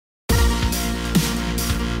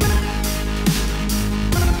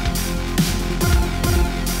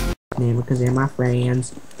name because they're my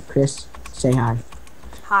friends. Chris, say hi.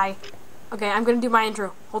 Hi. Okay, I'm gonna do my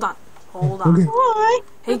intro. Hold on. Hold on. Okay. Hi.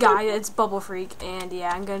 Hey guys, it's Bubble Freak, and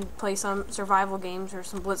yeah, I'm gonna play some survival games or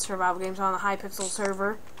some Blitz survival games on the hypixel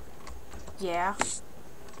server. Yeah.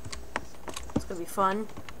 It's gonna be fun.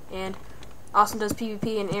 And Austin Does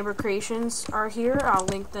PvP and Amber Creations are here. I'll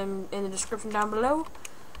link them in the description down below.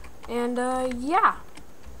 And yeah.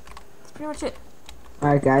 That's pretty much it.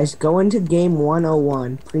 Alright guys, go into game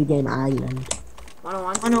 101, pre-game island.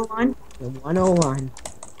 101. 101. Game 101.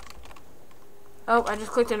 Oh, I just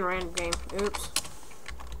clicked in a random game. Oops.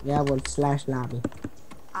 Yeah, well, slash lobby.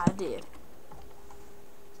 I did.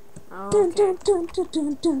 Dun, Okay. dun, dun, dun,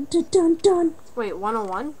 dun, dun, dun, dun, dun. Wait,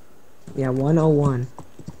 101? Yeah, 101.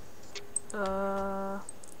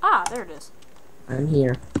 There it is. I'm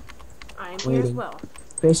here. I am here as Waiting. well.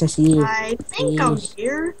 Chris, I see you. I think I'm Please.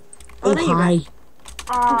 here. Oh, there you hi.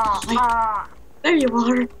 go. There you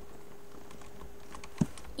are.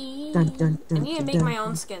 Dun, dun, I dun, need to dun, make dun. my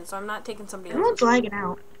own skin, so I'm not taking somebody else's. Everyone's lagging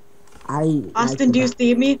out. I Austin, like do you that.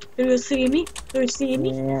 see me? Do you see me? Do you see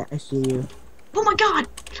me? Yeah, I see you. Oh my god!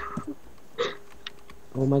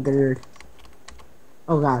 Oh my god.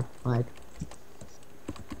 Oh god, like.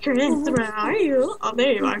 Chris, where are you? Oh,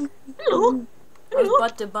 there you are. Hello. I was Hello.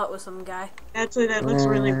 butt to butt with some guy. That looks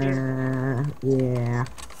really weird. Yeah.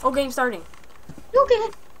 Oh, game starting. Okay.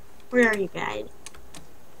 Where are you guys?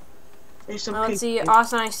 There's some Let's see, people.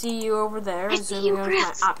 Austin, I see you over there. I see you,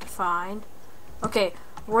 Chris. Optifine. Okay,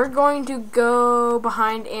 we're going to go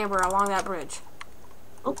behind Amber along that bridge.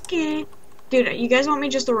 Okay. Dude, you guys want me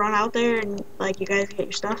just to run out there and, like, you guys get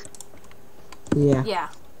your stuff? Yeah. Yeah.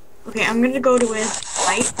 Okay, I'm gonna go to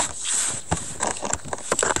night.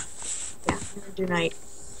 Yeah, I'm gonna do night.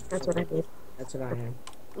 That's what I did. That's what I am.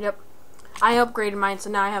 Yep. I upgraded mine, so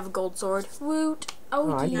now I have a gold sword. Woot.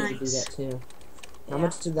 Oh, I yeah. need to do that too. How Yeah.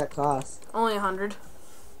 much did that cost? Only 100.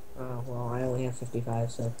 Oh, well, I only have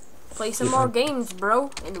 55, so. Play some more games,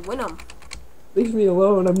 bro, and win them. Leave me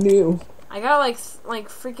alone, I'm new. I got like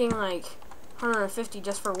freaking 150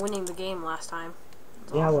 just for winning the game last time.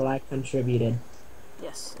 That's Yeah, awesome. well, I contributed.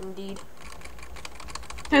 Yes, indeed.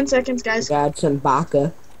 10 seconds, guys. Godson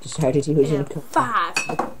Baka decided he was And going to 5,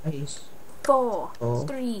 4, 4,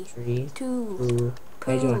 3, 3, 2, 2.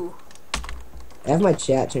 Hey, John. poo. I have my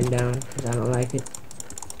chat turned down because I don't like it.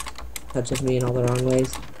 Touches me in all the wrong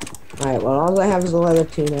ways. Alright, well, all I have is a leather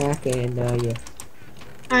tunic and, yeah.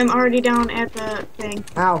 I'm already down at the thing.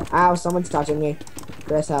 Ow, ow, someone's touching me.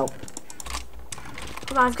 Chris, help.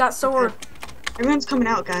 Hold on, I've got sword. Everyone's coming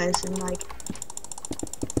out, guys, and like,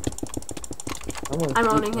 Someone's I'm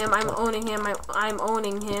owning keeping him, I'm owning him, I'm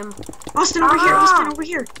owning him. Austin over here, Ah! Austin over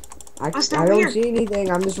here. I Austin, I over don't here. see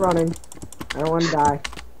anything, I'm just running. I don't want to die.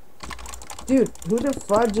 Dude, who the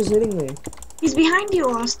fudge is hitting me? He's behind you,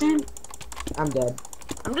 Austin. I'm dead.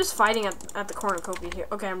 I'm just fighting at the cornucopia here.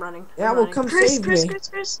 Okay, I'm running. Yeah, I'm well, running. come Chris, save Chris, me.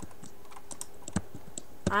 Chris.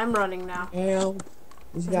 I'm running now. Help.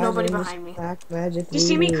 These There's guys nobody are in this behind me. black magic Do you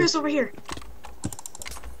see me, voodoo. Chris, over here?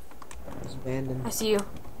 It's abandoned. I see you.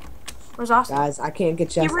 Where's Austin? Guys, I can't get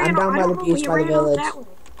He chests. ran I'm down I by the don't know, beach he by the ran out village. that way.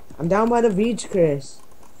 I'm down by the beach, Chris.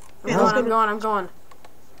 I'm Yeah, going, let's I'm go. going, I'm going.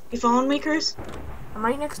 You following me, Chris? I'm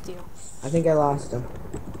right next to you. I think I lost him.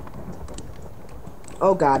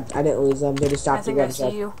 Oh god, I didn't lose them. They just I stopped to think I grab see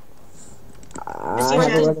stuff. you. I see I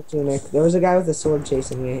have Jen. a leather tunic. There was a guy with a sword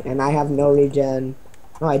chasing me, and I have no regen.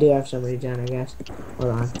 Oh, I do have some regen, I guess.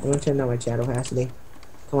 Hold on. I'm gonna turn down my chat opacity.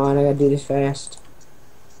 Come on, I gotta do this fast.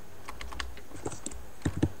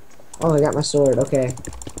 Oh, I got my sword. Okay.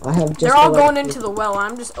 I have just. They're all the going leather into the well.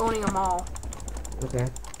 I'm just owning them all. Okay.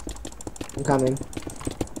 I'm coming.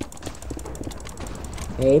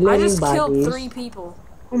 Hey, I living just killed buddies. 3 people.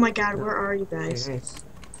 Oh my god, where are you Very guys? nice.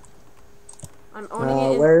 I'm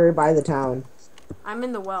owning it. We're by the town. I'm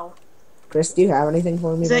in the well. Chris, do you have anything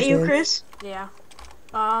for me? Is by that you, chance? Chris? Yeah.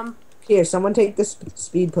 Here, someone take the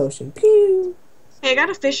speed potion. Pew! Hey, I got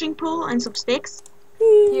a fishing pole and some sticks.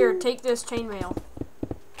 Pew! Here, take this chainmail.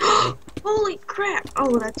 Holy crap!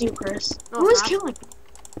 Oh, that's you, Chris. No, Who it's is not. killing?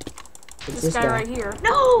 It's This guy right here,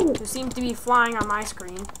 No! who seems to be flying on my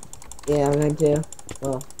screen. Yeah, I'm going to.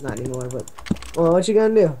 Well, not anymore, but. Well, what you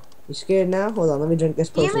gonna do? You scared now? Hold on, let me drink this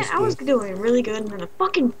potion. Damn it! I was doing really good, and then a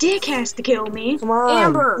fucking dick has to kill me. Come on!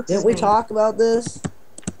 Amber! Didn't we talk about this?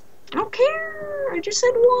 I don't care. I just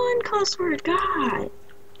said one cuss word. God.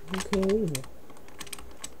 Okay.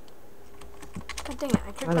 God dang it,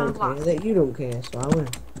 I clicked I on a don't block. care that you don't care, so I win.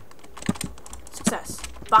 Success.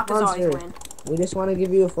 Baka's always Monster. win. We just want to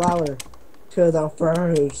give you a flower. To the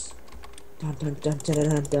face. Dun dun dun dun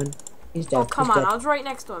dun dun. He's dead. Oh, come He's on, dead. I was right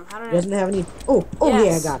next to him. How did He I... doesn't have any. Oh,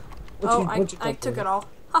 Yes. yeah, I got it. Oh, I took it all.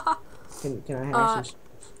 Haha. Can I have some?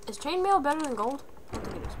 Is chainmail better than gold? I don't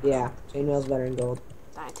think it is. Yeah, chainmail's better than gold.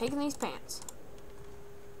 Alright, taking these pants.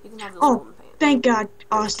 You can have those Oh, golden pants. thank God,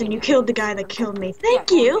 Austin, you killed the guy that killed me. Thank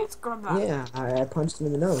golden you. Pants, grab that. Yeah, I punched him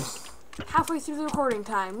in the nose. Halfway through the recording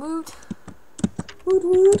time, moved. Woot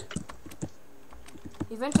woot.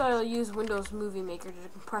 Eventually, I'll use Windows Movie Maker to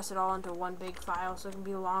compress it all into one big file, so it can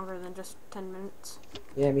be longer than just 10 minutes.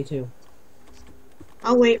 Yeah, me too.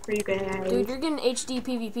 I'll wait for you guys. Dude, you're getting HD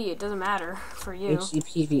PvP. It doesn't matter for you.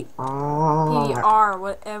 HDPVR. PVR,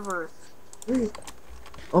 whatever.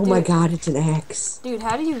 Oh my God, it's an X. Dude,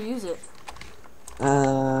 how do you use it?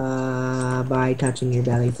 By touching your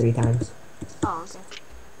belly 3 times. Oh, okay.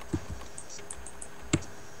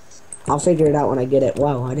 I'll figure it out when I get it.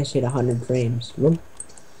 Whoa, I just hit 100 frames. Whoop.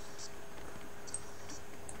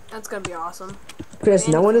 That's gonna be awesome. Chris,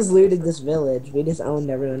 no one has looted this village. We just owned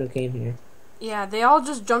everyone who came here. Yeah, they all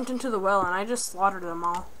just jumped into the well, and I just slaughtered them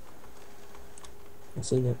all. I've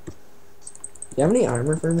seen it. Do you have any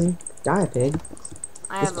armor for me? Die, pig.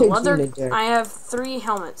 I This have a pig's leather. in there. I have 3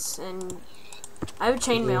 helmets, and I have a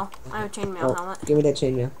chainmail. I have a chainmail helmet. Give me that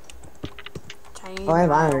chainmail. Chain Oh, I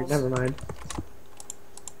have iron. mails. Never mind.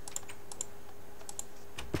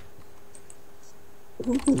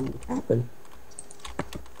 Ooh, happened.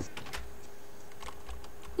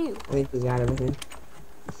 Ew. I think we got everything.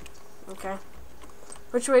 Okay.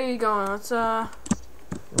 Which way are you going? Let's I'm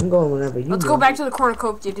going whenever you go back to the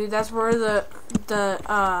cornucopia, dude. That's where the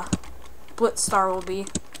blitz star will be.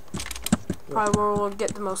 Probably where we'll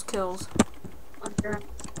get the most kills.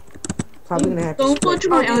 Probably gonna have to Don't split touch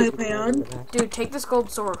my the iPad. Dude, take this gold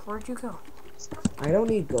sword. Where'd you go? I don't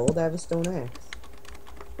need gold. I have a stone axe.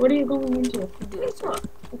 What are you going into? Dude,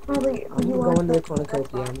 Probably. I'm going to the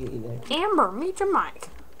cornucopia. I'm eating there. Amber, meet your mic.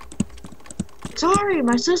 Sorry,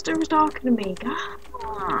 my sister was talking to me. God.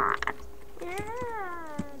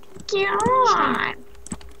 God.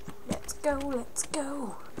 Let's go, let's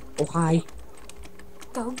go. Oh, hi.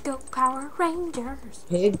 Go, go, Power Rangers.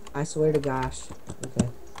 Pig, I swear to gosh. Okay.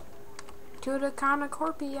 To the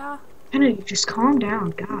cornucopia. Kennedy, just calm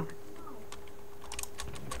down. God.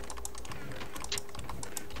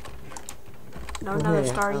 No, another Okay,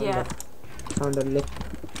 star yet. Found a lip.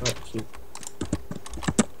 Oh, shoot.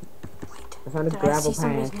 Wait, I found a did I gravel see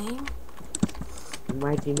somebody's path. name? It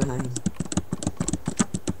might be mine.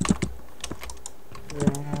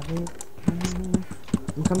 Gravel.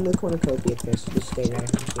 I'm coming to the cornucopia, Chris. Just stay there.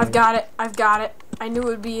 I've got it. I've got it. I knew it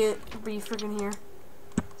would be freaking here.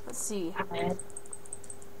 Let's see.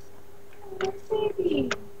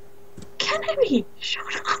 Kennedy,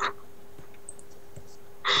 shut up.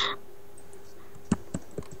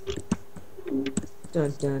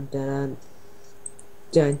 Dun dun dun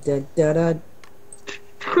dun dun dun dun dun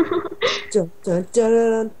dun dun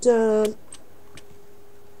dun dun.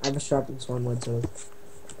 I have a sharpened swanwood sword.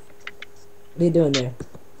 What are you doing there?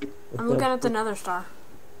 I'm looking at the nether star.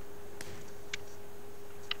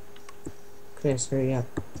 Chris, hurry up.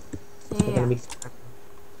 Yeah, We're gonna yeah. be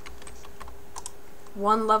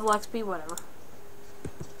 1 level XP, whatever.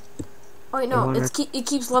 Oh wait, no, Hey, it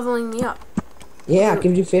keeps leveling me up. yeah, it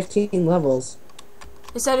gives you 15 levels.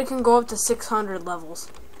 It said it can go up to 600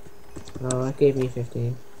 levels. Oh, that gave me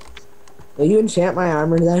 15. Will you enchant my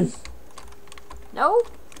armor then? No,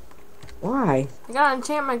 Why? I gotta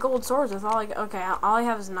enchant my gold swords with all I all I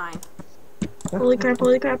have is 9. Holy crap,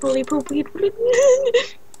 holy crap, holy poop.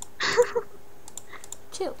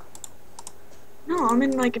 Chill. No, I'm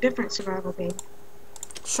in like a different survival game.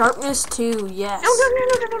 Sharpness 2, yes. No.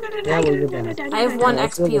 Yeah, well, you're bad. I have 1 Yeah,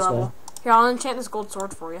 let's go XP this level. way. Here, I'll enchant this gold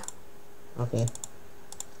sword for you. Okay.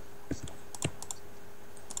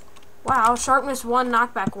 Wow, sharpness 1,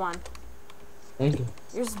 knockback 1. Thank you.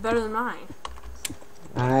 Yours is better than mine.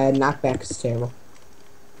 Knockback is terrible.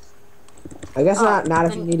 I guess Oh, not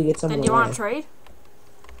if then- you need to get someone Then you away. want to trade?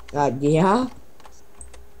 Yeah?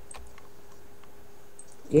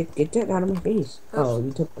 Get that out of my face. Oh,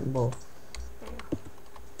 you took them both.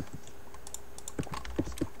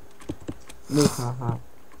 Me, haha.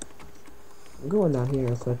 I'm going down here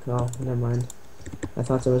real quick. Oh, never mind. I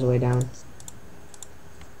thought there was a way down.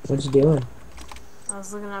 What you doing? I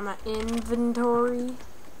was looking at my inventory.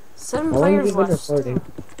 7 How long have players you been left. recording?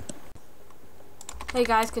 Hey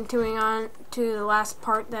guys, continuing on to the last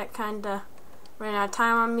part that kinda ran out of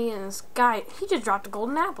time on me, and this guy, he just dropped a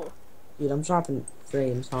golden apple. Dude, I'm dropping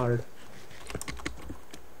frames hard.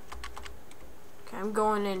 Okay, I'm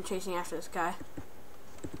going in chasing after this guy.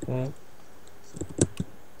 Okay.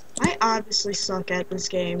 I obviously suck at this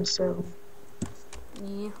game, so.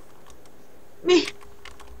 Yeah. Me.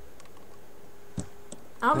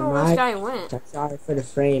 I don't know where this guy went. Sorry for the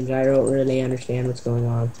frames. I don't really understand what's going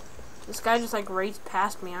on. This guy just like raced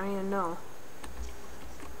past me. I don't even know.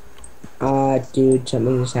 Dude,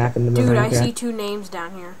 something just happened to me. Dude, I see 2 names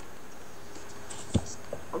down here.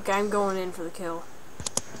 Okay, I'm going in for the kill.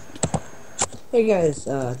 Hey guys,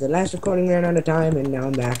 the last recording ran out of time and now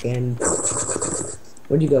I'm back and...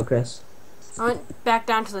 Where'd you go, Chris? I went back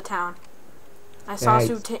down to the town. I saw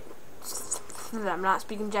Right. I'm not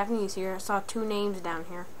speaking Japanese here. I saw 2 names down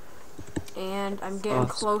here. And I'm getting Awesome.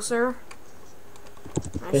 closer.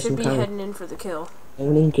 I Chris, should I'm be coming. heading in for the kill.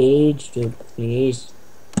 Don't engage, dude, please.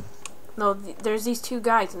 No, there's these 2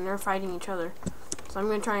 guys and they're fighting each other. So I'm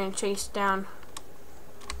gonna try and chase down.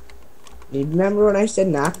 You remember when I said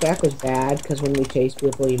knockback was bad? Because when we chase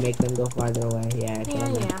people, you make them go farther away. Yeah, I Yeah,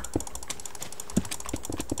 told him. yeah.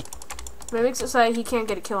 But it makes it so that he can't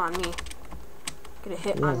get a kill on me. Get a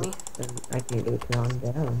hit Yeah, on me. then I can't do it till I'm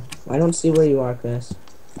down. I don't see where you are, Chris.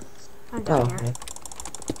 I'm down here. Okay.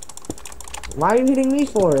 Why are you hitting me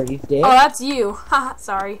for it, you dick? Oh, that's you. Haha,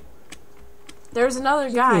 sorry. There's another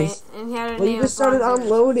guy, Jeez. and he had a Well, name you just started Bronze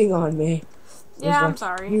Ears. unloading on me. Yeah, I'm like,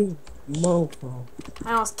 sorry. You mofo.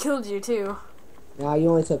 I almost killed you, too. Nah, you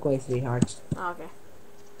only took away 3 hearts. Oh, okay.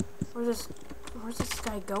 Where's this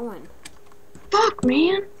guy going? Fuck,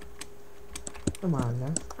 man. Come on,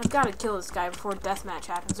 man. I've got to kill this guy before deathmatch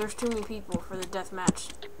happens. There's too many people for the deathmatch.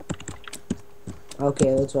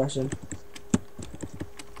 Okay, let's rush him.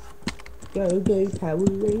 Go, Power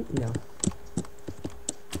Rangers. No.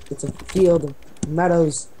 It's a field of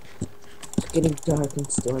meadows. It's getting dark and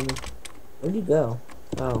stormy. Where'd you go?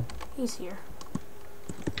 Oh. He's here.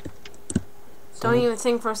 So- Don't even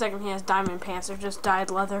think for a second he has diamond pants. They're just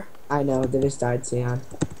dyed leather. I know, they just died, Sion.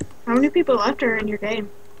 How many people left are in your game?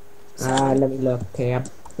 Let me look. Okay,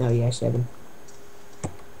 oh yeah, 7.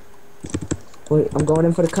 Wait, I'm going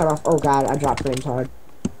in for the cutoff. Oh god, I dropped frames hard.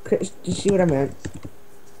 Chris, did you see what I meant?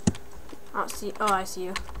 Oh, see. Oh, I see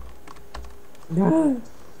you. No.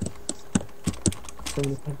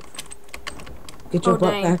 Get your Oh,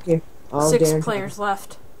 butt dang. back here. Oh, 6 Darren. players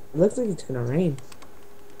left. It looks like it's gonna rain.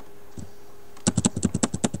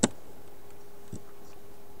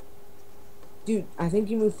 Dude, I think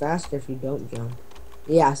you move faster if you don't jump.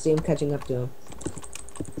 Yeah, I see him catching up to him.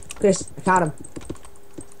 Chris, I caught him.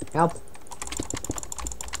 Help.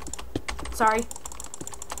 Sorry.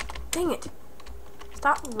 Dang it.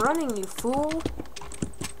 Stop running, you fool.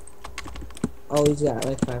 Oh, he's got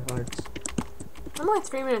like 5 hearts. I'm only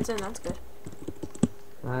 3 minutes in. That's good.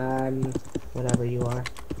 Whatever you are.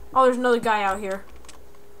 Oh, there's another guy out here.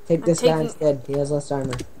 Take I'm this guy taking- instead. He has less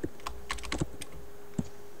armor.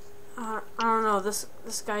 I don't know. This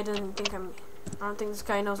guy doesn't think I'm. I don't think this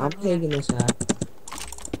guy knows I'm I'm here. taking this guy.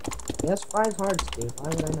 He has 5 hearts, dude. Why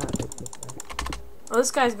would I not take this guy? Well, this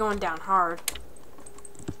guy's going down hard.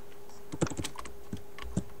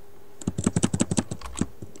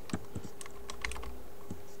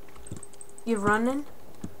 You running?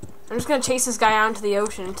 I'm just gonna chase this guy out into the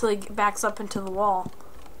ocean until he backs up into the wall.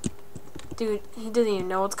 Dude, he doesn't even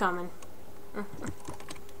know what's coming.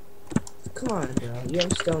 Come on, girl. You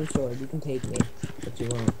have a stone sword. You can take me. But you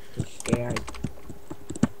won't. You're scared.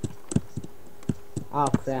 Oh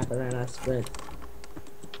crap, I ran out of sprint.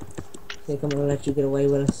 Think I'm gonna let you get away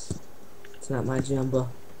with us? It's not my jumbo.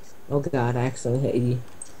 Oh god, I accidentally hit you.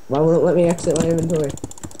 Why won't it let me exit my inventory?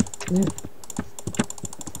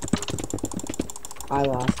 I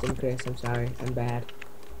lost him, Chris. I'm sorry. I'm bad.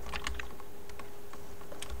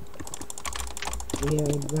 Yeah,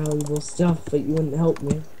 valuable stuff, but you wouldn't help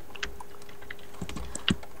me.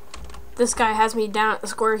 This guy has me down at the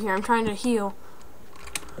square here. I'm trying to heal.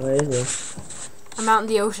 Where is this? I'm out in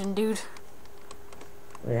the ocean, dude.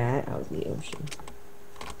 Where at? Out in the ocean.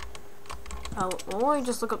 Oh, well, let me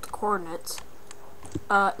just look up the coordinates.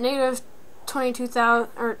 Negative 22,000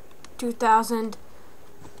 or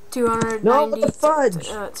 2,290. No, what the fudge?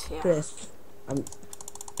 Yeah. Chris. Ow.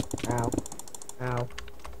 Ow.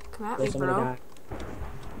 Come at Chris, me, I'm gonna bro. die.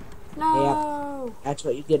 No. That's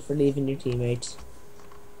what you get for leaving your teammates.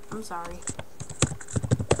 I'm sorry.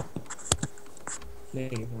 No,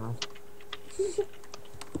 you're not.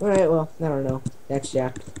 Alright, well, I don't know. That's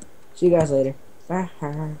Jack. See you guys later. Bye.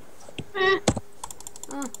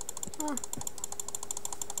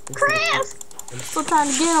 Chris! Still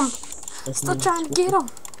trying to get him. Still trying to get him.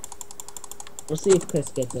 We'll see if Chris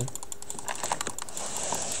gets him.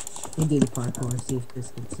 We'll do the parkour, see if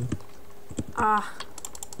Chris gets him.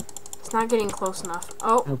 It's not getting close enough.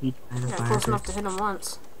 Oh, Hope he got close enough to hit him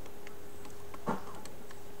once.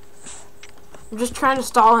 I'm just trying to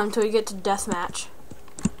stall him till we get to deathmatch.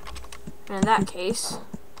 And in that case,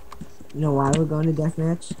 You know why we're going to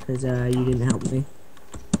deathmatch? Because you didn't help me.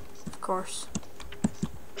 of course,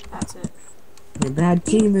 that's it. You're a bad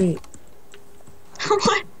teammate.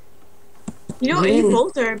 What? You know, Yeah. you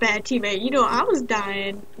both are a bad teammate. You know, I was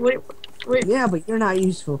dying. Wait, Yeah, but you're not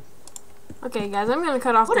useful. Okay, guys, I'm gonna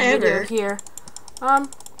cut off the Whatever. video here.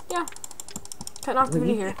 Yeah. Cutting off the Well,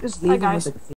 video you here. can't just Bye, leave him guys. with a